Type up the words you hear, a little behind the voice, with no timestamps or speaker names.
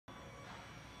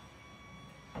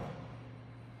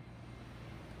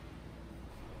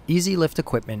EasyLift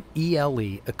Equipment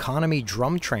ELE economy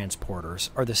drum transporters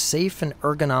are the safe and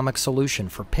ergonomic solution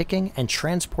for picking and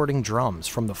transporting drums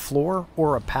from the floor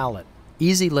or a pallet.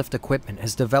 EasyLift Equipment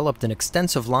has developed an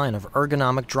extensive line of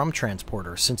ergonomic drum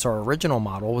transporters since our original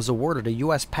model was awarded a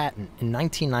U.S. patent in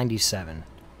 1997.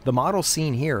 The model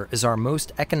seen here is our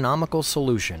most economical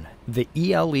solution, the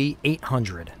ELE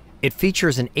 800. It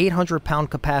features an 800-pound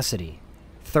capacity,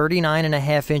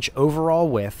 39.5-inch overall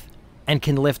width, and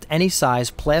can lift any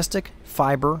size plastic,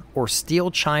 fiber, or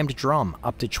steel chimed drum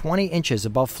up to 20 inches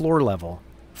above floor level,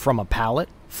 from a pallet,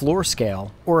 floor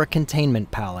scale, or a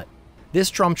containment pallet. This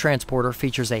drum transporter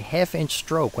features a half-inch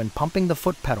stroke when pumping the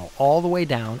foot pedal all the way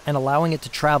down and allowing it to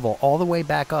travel all the way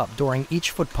back up during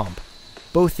each foot pump.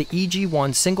 Both the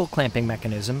EG1 single clamping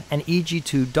mechanism and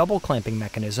EG2 double clamping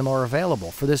mechanism are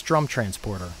available for this drum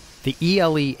transporter. The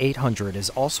ELE 800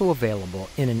 is also available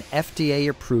in an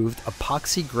FDA-approved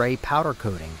epoxy gray powder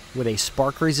coating with a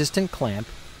spark-resistant clamp,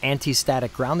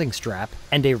 anti-static grounding strap,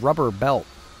 and a rubber belt.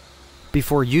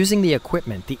 Before using the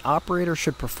equipment, the operator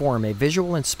should perform a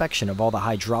visual inspection of all the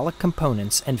hydraulic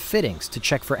components and fittings to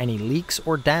check for any leaks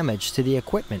or damage to the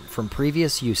equipment from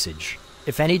previous usage.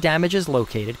 If any damage is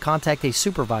located, contact a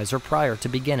supervisor prior to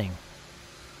beginning.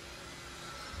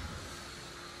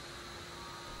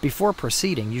 Before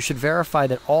proceeding, you should verify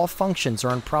that all functions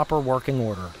are in proper working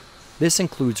order. This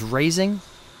includes raising,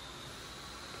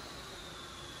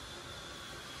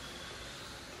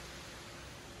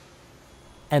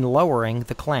 and lowering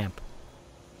the clamp.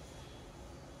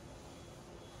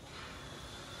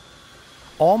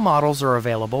 All models are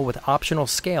available with optional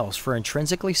scales for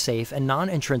intrinsically safe and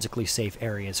non-intrinsically safe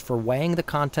areas for weighing the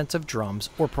contents of drums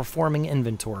or performing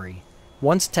inventory.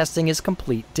 Once testing is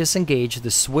complete, disengage the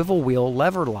swivel wheel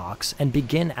lever locks and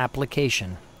begin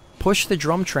application. Push the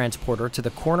drum transporter to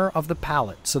the corner of the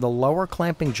pallet so the lower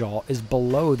clamping jaw is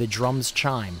below the drum's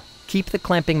chime. Keep the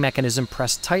clamping mechanism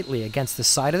pressed tightly against the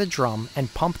side of the drum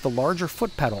and pump the larger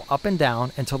foot pedal up and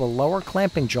down until the lower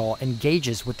clamping jaw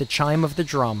engages with the chime of the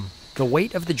drum. The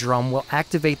weight of the drum will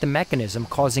activate the mechanism,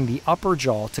 causing the upper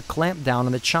jaw to clamp down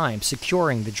on the chime,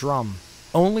 securing the drum.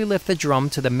 Only lift the drum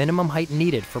to the minimum height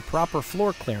needed for proper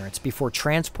floor clearance before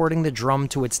transporting the drum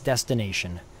to its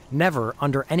destination. Never,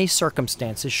 under any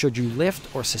circumstances, should you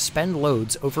lift or suspend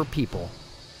loads over people.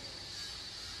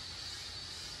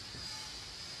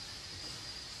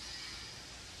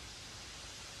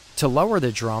 To lower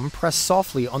the drum, press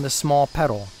softly on the small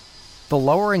pedal. The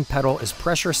lowering pedal is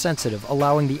pressure sensitive,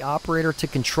 allowing the operator to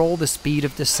control the speed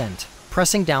of descent.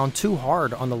 Pressing down too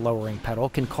hard on the lowering pedal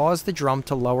can cause the drum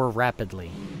to lower rapidly.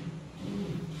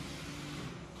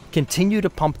 Continue to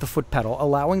pump the foot pedal,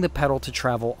 allowing the pedal to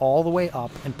travel all the way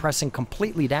up and pressing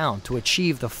completely down to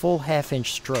achieve the full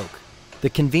half-inch stroke. The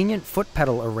convenient foot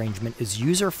pedal arrangement is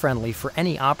user-friendly for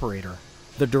any operator.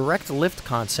 The direct lift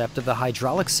concept of the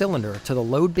hydraulic cylinder to the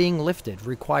load being lifted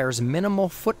requires minimal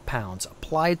foot-pounds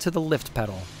applied to the lift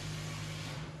pedal.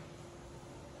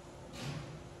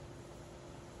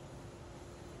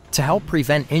 To help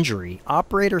prevent injury,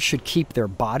 operators should keep their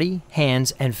body,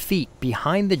 hands, and feet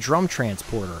behind the drum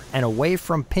transporter and away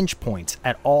from pinch points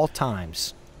at all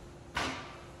times.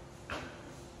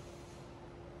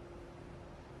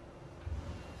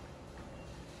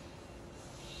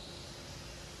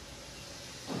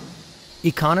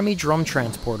 Economy drum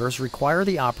transporters require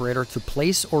the operator to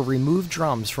place or remove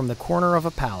drums from the corner of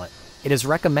a pallet. It is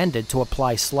recommended to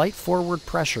apply slight forward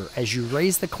pressure as you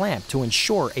raise the clamp to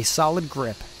ensure a solid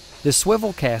grip. The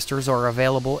swivel casters are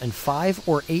available in 5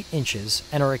 or 8 inches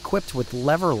and are equipped with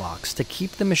lever locks to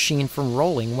keep the machine from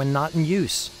rolling when not in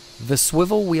use. The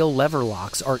swivel wheel lever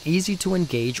locks are easy to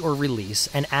engage or release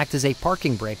and act as a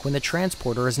parking brake when the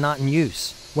transporter is not in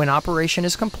use. When operation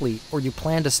is complete or you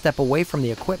plan to step away from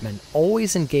the equipment,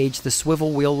 always engage the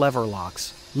swivel wheel lever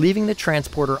locks. Leaving the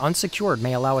transporter unsecured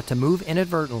may allow it to move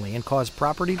inadvertently and cause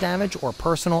property damage or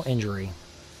personal injury.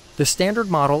 The standard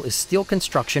model is steel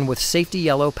construction with safety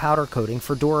yellow powder coating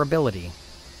for durability.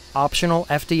 Optional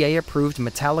FDA-approved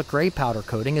metallic gray powder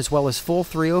coating as well as full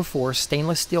 304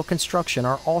 stainless steel construction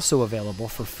are also available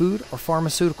for food or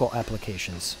pharmaceutical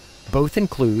applications. Both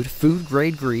include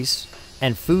food-grade grease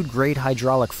and food-grade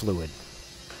hydraulic fluid.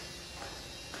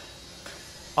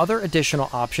 Other additional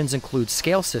options include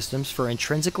scale systems for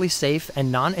intrinsically safe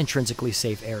and non-intrinsically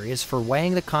safe areas for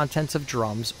weighing the contents of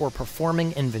drums or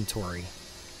performing inventory.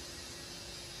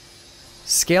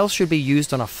 Scales should be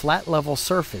used on a flat level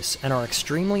surface and are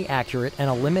extremely accurate and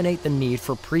eliminate the need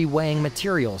for pre-weighing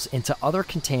materials into other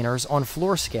containers on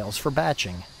floor scales for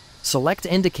batching. Select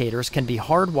indicators can be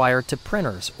hardwired to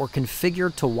printers or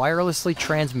configured to wirelessly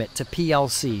transmit to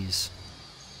PLCs.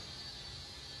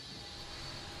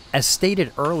 As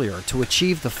stated earlier, to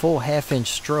achieve the full half-inch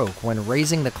stroke when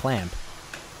raising the clamp,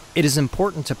 it is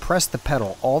important to press the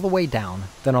pedal all the way down,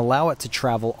 then allow it to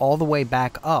travel all the way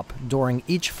back up during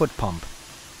each foot pump.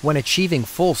 When achieving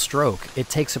full stroke, it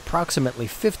takes approximately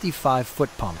 55 foot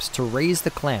pumps to raise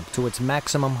the clamp to its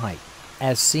maximum height,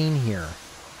 as seen here.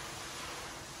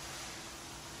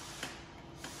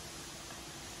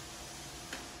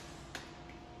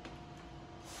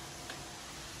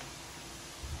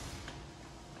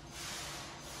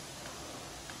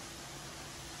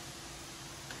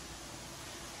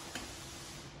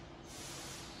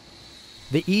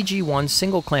 The EG1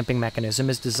 single clamping mechanism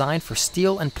is designed for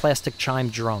steel and plastic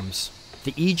chimed drums.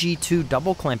 The EG2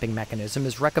 double clamping mechanism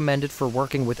is recommended for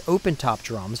working with open-top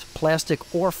drums,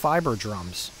 plastic or fiber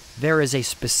drums. There is a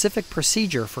specific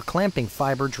procedure for clamping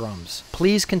fiber drums.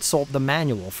 Please consult the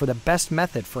manual for the best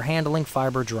method for handling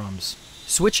fiber drums.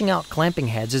 Switching out clamping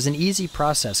heads is an easy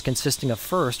process consisting of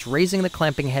first raising the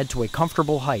clamping head to a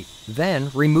comfortable height,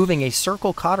 then removing a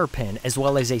circle cotter pin as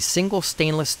well as a single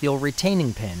stainless steel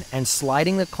retaining pin and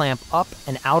sliding the clamp up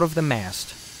and out of the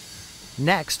mast.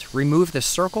 Next, remove the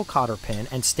circle cotter pin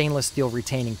and stainless steel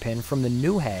retaining pin from the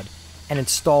new head and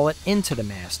install it into the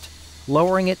mast,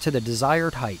 lowering it to the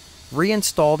desired height.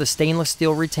 Reinstall the stainless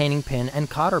steel retaining pin and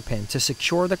cotter pin to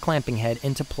secure the clamping head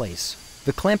into place.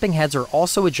 The clamping heads are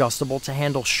also adjustable to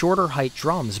handle shorter height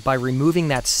drums by removing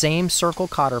that same circle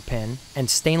cotter pin and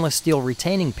stainless steel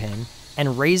retaining pin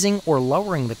and raising or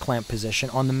lowering the clamp position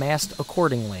on the mast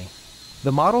accordingly.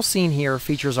 The model seen here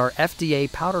features our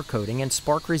FDA powder coating and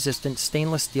spark-resistant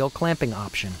stainless steel clamping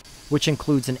option, which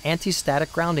includes an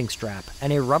anti-static grounding strap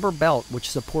and a rubber belt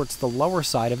which supports the lower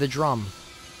side of the drum.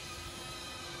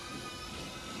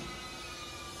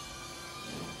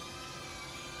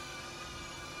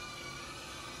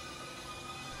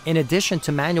 In addition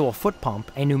to manual foot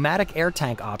pump, a pneumatic air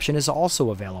tank option is also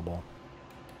available.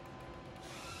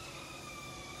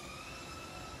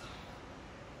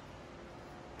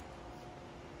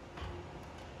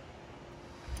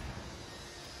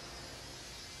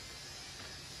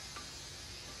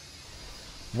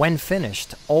 When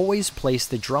finished, always place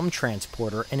the drum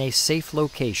transporter in a safe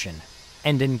location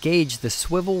and engage the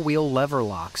swivel wheel lever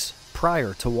locks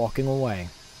prior to walking away.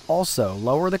 Also,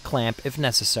 lower the clamp if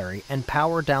necessary and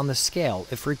power down the scale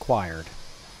if required.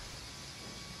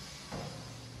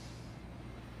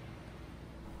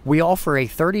 We offer a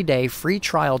 30-day free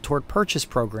trial toward purchase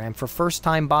program for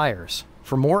first-time buyers.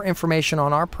 For more information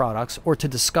on our products or to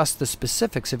discuss the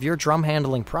specifics of your drum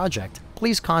handling project,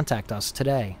 please contact us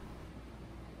today.